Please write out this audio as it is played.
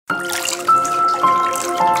A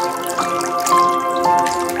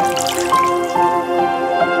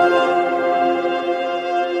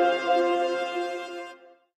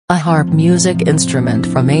harp music instrument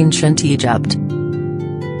from ancient Egypt.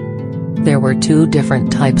 There were two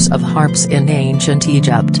different types of harps in ancient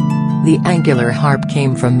Egypt. The angular harp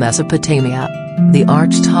came from Mesopotamia. The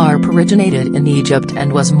arched harp originated in Egypt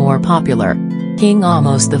and was more popular. King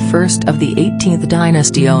Ahmose I of the 18th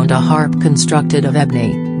dynasty owned a harp constructed of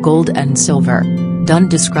ebony, gold and silver. Dunn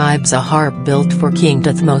describes a harp built for King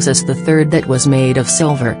Thutmose III that was made of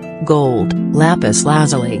silver, gold, lapis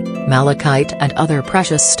lazuli, malachite and other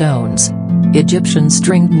precious stones. Egyptian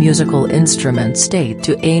stringed musical instruments date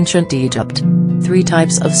to ancient Egypt. Three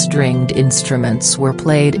types of stringed instruments were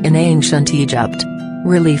played in ancient Egypt.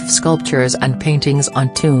 Relief sculptures and paintings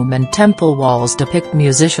on tomb and temple walls depict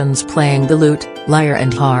musicians playing the lute, lyre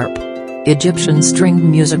and harp. Egyptian stringed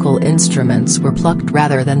musical instruments were plucked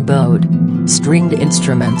rather than bowed. Stringed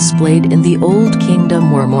instruments played in the Old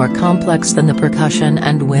Kingdom were more complex than the percussion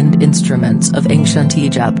and wind instruments of ancient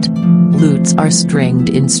Egypt. Lutes are stringed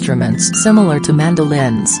instruments similar to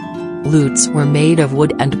mandolins. Lutes were made of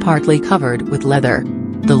wood and partly covered with leather.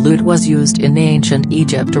 The lute was used in ancient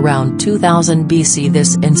Egypt around 2000 BC.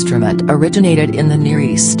 This instrument originated in the Near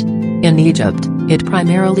East. In Egypt, it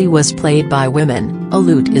primarily was played by women. A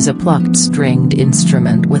lute is a plucked stringed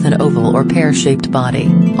instrument with an oval or pear-shaped body,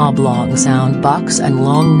 oblong sound box and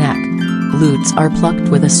long neck. Lutes are plucked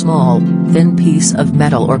with a small, thin piece of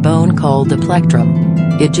metal or bone called a plectrum.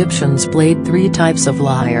 Egyptians played three types of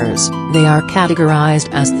lyres. They are categorized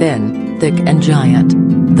as thin, thick and giant.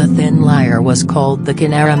 The thin lyre was called the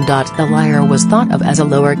kinnarum. The lyre was thought of as a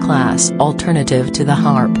lower-class alternative to the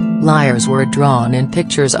harp. Lyres were drawn in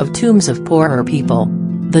pictures of tombs of poorer people.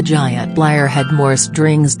 The giant lyre had more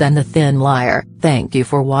strings than the thin lyre. Thank you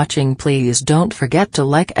for watching. Please don't forget to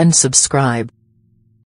like and subscribe.